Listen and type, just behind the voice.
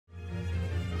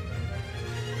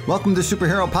Welcome to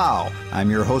Superhero-POW. I'm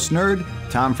your host nerd,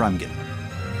 Tom Fremgen.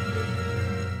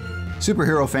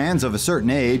 Superhero fans of a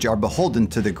certain age are beholden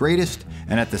to the greatest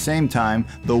and at the same time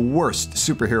the worst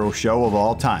superhero show of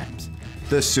all times,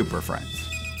 the Superfriends.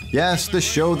 Yes, the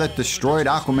show that destroyed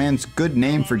Aquaman's good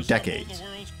name for decades.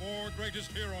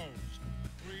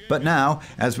 But now,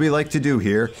 as we like to do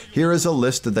here is a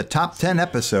list of the top 10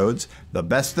 episodes, the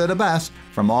best of the best,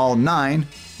 from all 9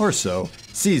 or so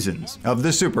seasons of the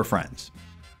Superfriends.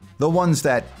 The ones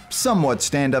that somewhat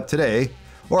stand up today,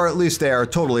 or at least they are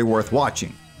totally worth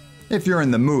watching, if you're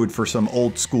in the mood for some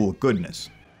old school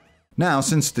goodness. Now,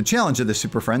 since the challenge of the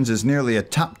Superfriends is nearly a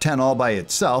top 10 all by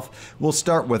itself, we'll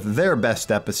start with their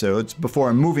best episodes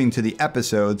before moving to the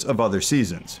episodes of other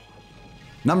seasons.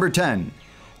 Number 10.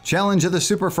 Challenge of the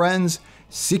Superfriends,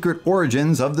 Secret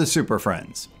Origins of the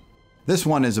Superfriends. This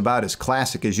one is about as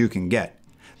classic as you can get.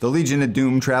 The Legion of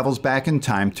Doom travels back in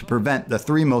time to prevent the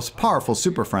 3 most powerful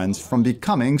Superfriends from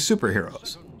becoming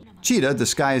superheroes. Cheetah,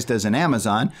 disguised as an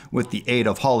Amazon with the aid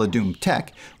of Hall of Doom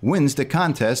tech, wins the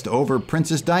contest over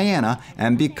Princess Diana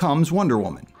and becomes Wonder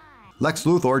Woman. Lex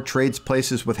Luthor trades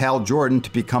places with Hal Jordan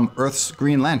to become Earth's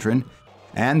Green Lantern,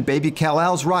 and Baby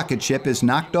Kal-El's rocket ship is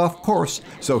knocked off course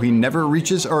so he never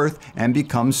reaches Earth and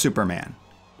becomes Superman.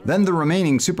 Then the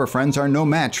remaining Superfriends are no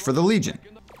match for the Legion,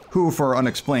 who for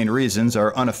unexplained reasons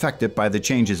are unaffected by the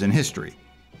changes in history.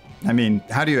 I mean,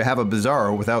 how do you have a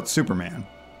Bizarro without Superman?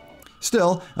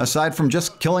 Still, aside from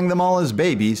just killing them all as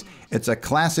babies, it's a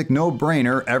classic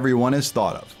no-brainer everyone has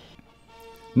thought of.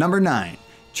 Number 9.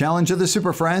 Challenge of the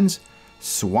Superfriends,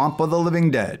 Swamp of the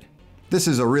Living Dead. This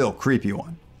is a real creepy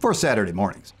one, for Saturday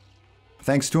mornings.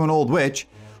 Thanks to an old witch,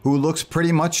 who looks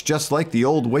pretty much just like the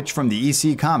old witch from the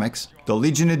EC comics, the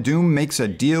Legion of Doom makes a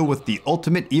deal with the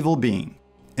ultimate evil being.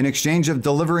 In exchange of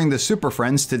delivering the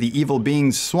Superfriends to the evil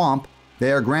being's swamp,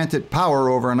 they are granted power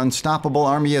over an unstoppable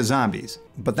army of zombies.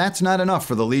 But that's not enough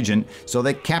for the Legion, so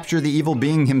they capture the evil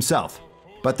being himself.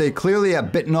 But they clearly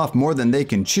have bitten off more than they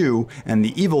can chew, and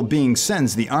the evil being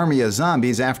sends the army of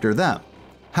zombies after them.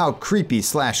 How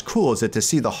creepy/cool is it to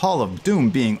see the Hall of Doom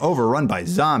being overrun by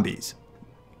zombies?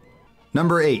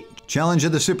 Number 8. Challenge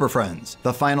of the Superfriends,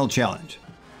 the final challenge.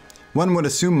 One would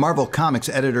assume Marvel Comics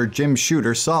editor Jim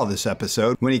Shooter saw this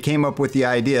episode when he came up with the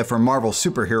idea for Marvel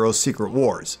Superheroes Secret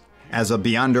Wars. As a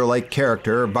Beyonder-like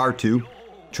character, Vartu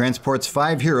transports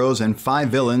 5 heroes and 5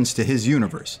 villains to his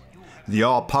universe. The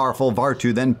all-powerful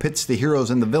Vartu then pits the heroes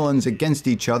and the villains against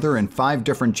each other in 5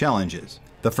 different challenges.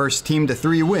 The first team to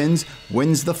 3 wins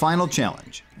the final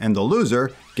challenge, and the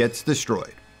loser gets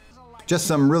destroyed. Just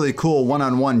some really cool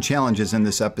one-on-one challenges in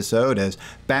this episode as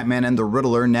Batman and the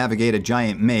Riddler navigate a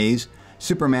giant maze,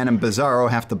 Superman and Bizarro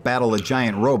have to battle a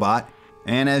giant robot,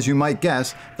 and as you might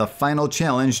guess, the final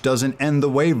challenge doesn't end the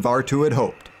way Vartu had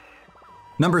hoped.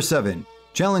 Number 7.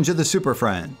 Challenge of the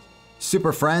Superfriends.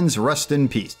 Superfriends rest in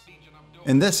peace.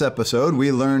 In this episode, we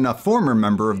learn a former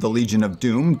member of the Legion of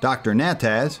Doom, Dr.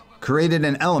 Nataz, created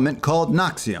an element called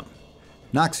Noxium.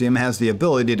 Noxium has the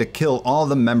ability to kill all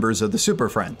the members of the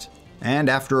Superfriends. And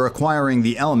after acquiring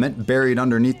the element buried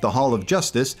underneath the Hall of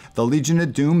Justice, the Legion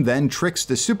of Doom then tricks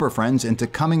the Superfriends into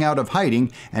coming out of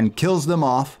hiding and kills them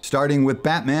off, starting with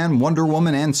Batman, Wonder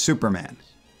Woman, and Superman.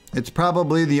 It's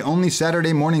probably the only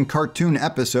Saturday morning cartoon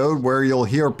episode where you'll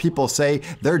hear people say,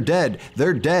 they're dead,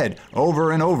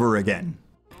 over and over again.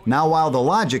 Now, while the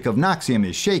logic of Noxium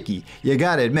is shaky, you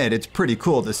gotta admit it's pretty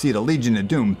cool to see the Legion of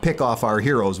Doom pick off our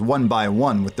heroes one by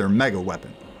one with their mega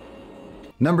weapon.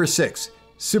 Number 6.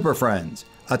 Superfriends,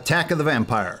 Attack of the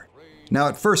Vampire. Now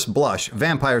at first blush,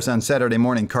 vampires on Saturday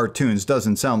morning cartoons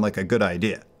doesn't sound like a good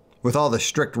idea, with all the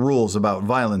strict rules about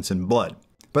violence and blood.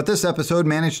 But this episode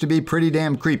managed to be pretty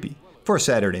damn creepy, for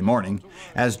Saturday morning,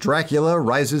 as Dracula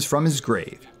rises from his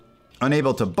grave.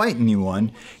 Unable to bite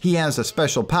anyone, he has a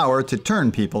special power to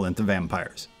turn people into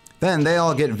vampires. Then they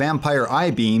all get vampire eye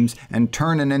beams and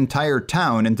turn an entire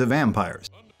town into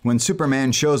vampires. When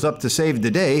Superman shows up to save the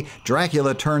day,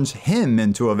 Dracula turns him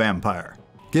into a vampire,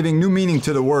 giving new meaning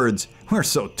to the words, "We're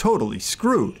so totally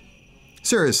screwed."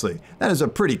 Seriously, that is a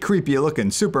pretty creepy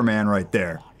looking Superman right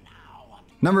there.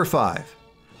 Number 5.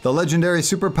 The legendary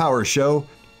superpower show,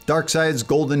 Darkseid's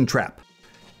Golden Trap.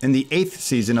 In the 8th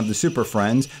season of the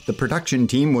Superfriends, the production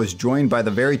team was joined by the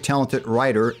very talented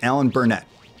writer Alan Burnett,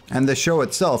 and the show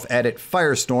itself added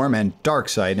Firestorm and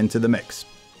Darkseid into the mix.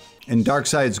 In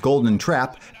Darkseid's Golden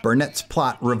Trap, Burnett's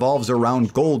plot revolves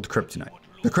around gold kryptonite,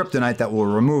 the kryptonite that will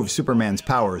remove Superman's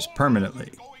powers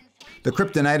permanently. The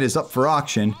kryptonite is up for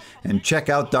auction, and check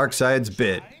out Darkseid's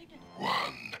bid.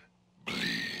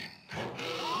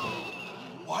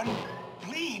 One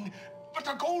bleen? But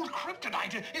the gold kryptonite!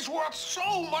 kryptonite is worth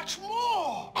so much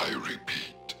more. I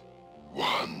repeat,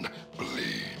 1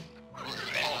 bleen.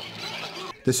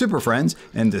 The Super Friends,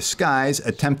 in disguise,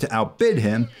 attempt to outbid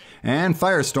him, and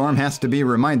Firestorm has to be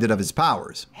reminded of his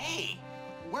powers. Hey,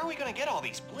 where are we gonna get all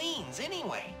these bleens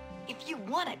anyway? If you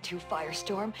wanted to,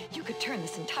 Firestorm, you could turn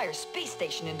this entire space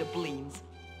station into bleens.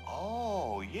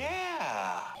 Oh,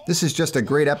 yeah. This is just a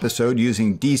great episode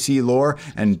using DC lore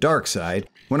and Darkseid,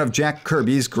 one of Jack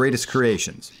Kirby's greatest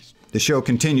creations. The show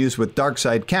continues with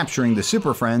Darkseid capturing the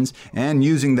Super Friends and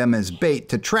using them as bait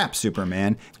to trap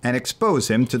Superman and expose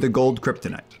him to the gold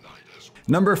kryptonite.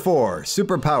 Number 4,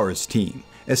 Superpowers Team,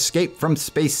 Escape from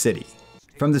Space City.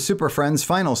 From the Super Friends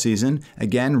final season,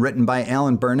 again written by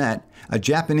Alan Burnett, a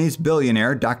Japanese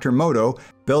billionaire, Dr. Moto,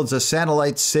 builds a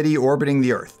satellite city orbiting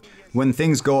the Earth. When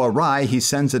things go awry, he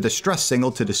sends a distress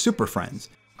signal to the Super Friends.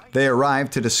 They arrive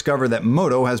to discover that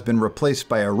Moto has been replaced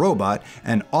by a robot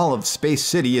and all of Space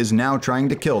City is now trying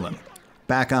to kill them.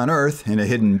 Back on Earth, in a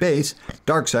hidden base,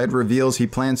 Darkseid reveals he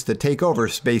plans to take over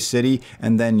Space City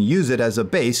and then use it as a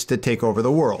base to take over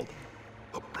the world.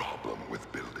 The problem with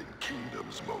building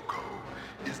kingdoms, Moko,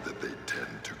 is that they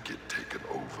tend to get taken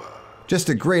over. Just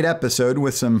a great episode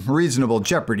with some reasonable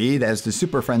jeopardy as the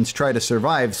Super Friends try to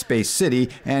survive Space City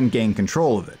and gain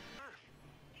control of it.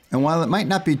 And while it might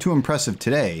not be too impressive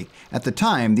today, at the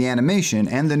time the animation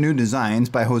and the new designs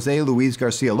by Jose Luis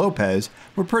Garcia Lopez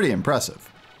were pretty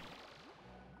impressive.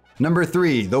 Number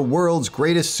 3, the world's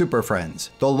greatest Super Friends,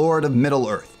 the Lord of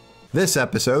Middle-earth. This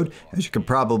episode, as you could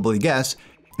probably guess,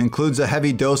 includes a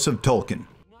heavy dose of Tolkien.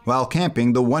 While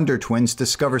camping, the Wonder Twins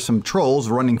discover some trolls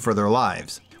running for their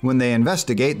lives. When they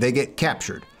investigate, they get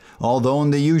captured. Although in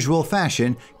the usual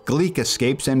fashion, Gleek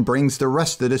escapes and brings the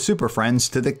rest of the Super Friends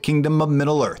to the Kingdom of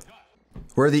Middle-earth,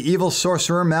 where the evil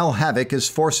sorcerer Malhavoc is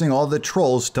forcing all the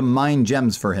trolls to mine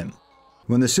gems for him.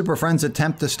 When the Super Friends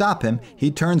attempt to stop him,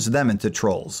 he turns them into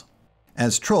trolls.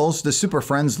 As trolls, the Super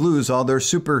Friends lose all their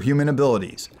superhuman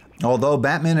abilities. Although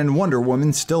Batman and Wonder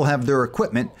Woman still have their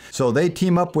equipment, so they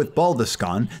team up with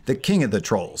Baldiscan, the king of the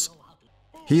trolls.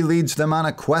 He leads them on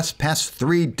a quest past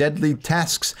 3 deadly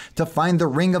tasks to find the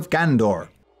Ring of Gondor,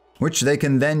 which they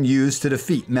can then use to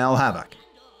defeat Malhavoc.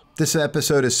 This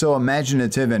episode is so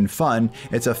imaginative and fun,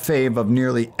 it's a fave of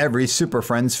nearly every Super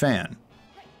Friends fan.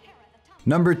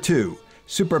 Number 2,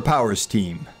 Superpowers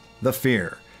Team, The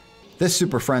Fear. This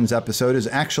Super Friends episode is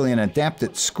actually an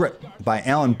adapted script by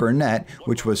Alan Burnett,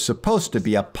 which was supposed to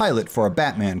be a pilot for a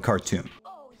Batman cartoon.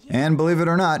 And believe it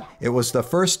or not, it was the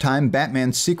first time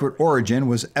Batman's secret origin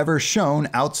was ever shown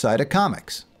outside of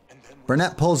comics.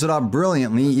 Burnett pulls it off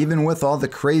brilliantly even with all the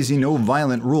crazy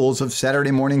no-violent rules of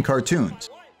Saturday morning cartoons.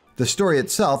 The story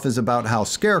itself is about how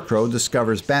Scarecrow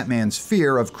discovers Batman's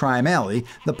fear of Crime Alley,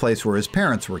 the place where his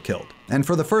parents were killed. And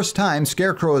for the first time,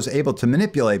 Scarecrow is able to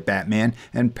manipulate Batman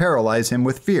and paralyze him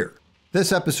with fear.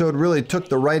 This episode really took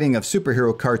the writing of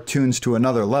superhero cartoons to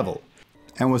another level,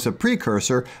 and was a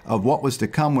precursor of what was to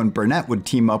come when Burnett would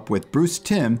team up with Bruce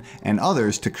Timm and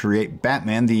others to create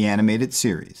Batman the Animated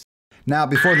Series. Now,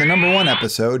 before the number 1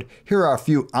 episode, here are a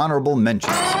few honorable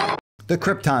mentions. The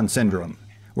Krypton Syndrome,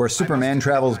 where Superman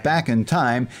travels back in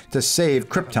time to save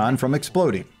Krypton from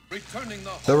exploding.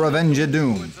 The Revenge of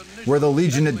Doom, where the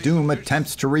Legion of Doom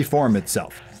attempts to reform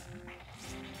itself.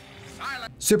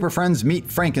 Super Friends Meet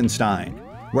Frankenstein,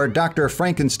 where Dr.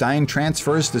 Frankenstein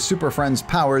transfers the Super Friends'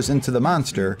 powers into the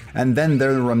monster, and then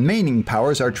their remaining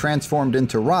powers are transformed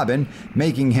into Robin,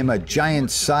 making him a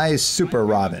giant-sized Super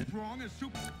Robin.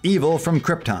 Evil from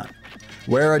Krypton,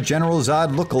 where a General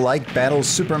Zod look-alike battles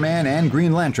Superman and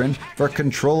Green Lantern for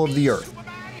control of the Earth.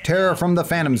 Terror from the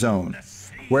Phantom Zone,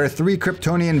 where 3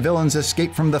 Kryptonian villains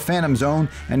escape from the Phantom Zone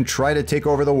and try to take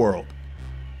over the world.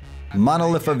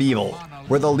 Monolith of Evil,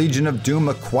 where the Legion of Doom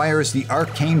acquires the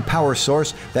arcane power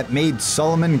source that made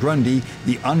Solomon Grundy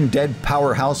the undead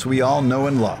powerhouse we all know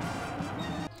and love.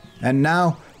 And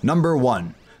now, number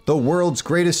 1, the world's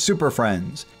greatest Super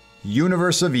Friends,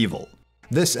 Universe of Evil.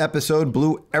 This episode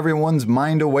blew everyone's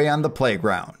mind away on the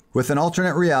playground, with an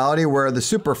alternate reality where the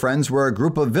Super Friends were a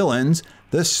group of villains,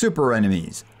 the Super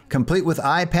Enemies, complete with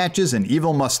eye patches and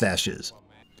evil mustaches.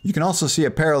 You can also see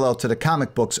a parallel to the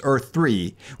comic books Earth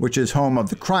 3, which is home of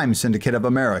the Crime Syndicate of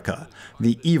America,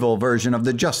 the evil version of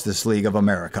the Justice League of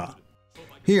America.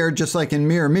 Here, just like in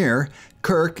Mirror Mirror,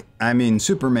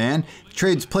 Superman,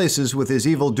 trades places with his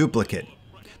evil duplicate.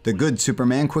 The good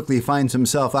Superman quickly finds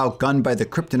himself outgunned by the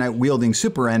kryptonite-wielding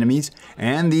super enemies,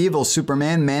 and the evil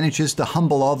Superman manages to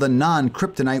humble all the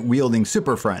non-kryptonite-wielding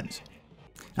Super Friends.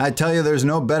 I tell you, there's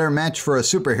no better match for a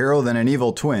superhero than an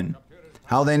evil twin.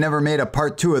 How they never made a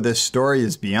part 2 of this story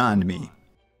is beyond me.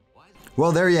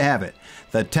 Well, there you have it.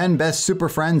 the 10 best Super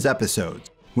Friends episodes.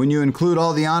 When you include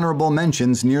all the honorable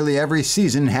mentions, nearly every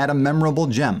season had a memorable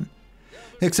gem.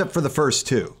 Except for the first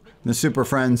two, the Super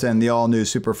Friends and the all-new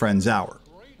Super Friends Hour.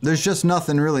 There's just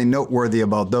nothing really noteworthy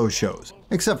about those shows,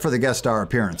 except for the guest star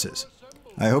appearances.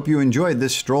 I hope you enjoyed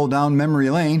this stroll down memory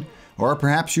lane, or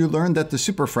perhaps you learned that the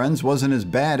Super Friends wasn't as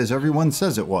bad as everyone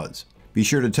says it was. Be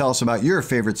sure to tell us about your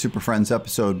favorite Super Friends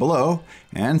episode below,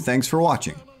 and thanks for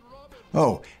watching.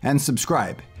 Oh, and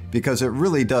subscribe, because it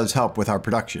really does help with our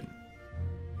production.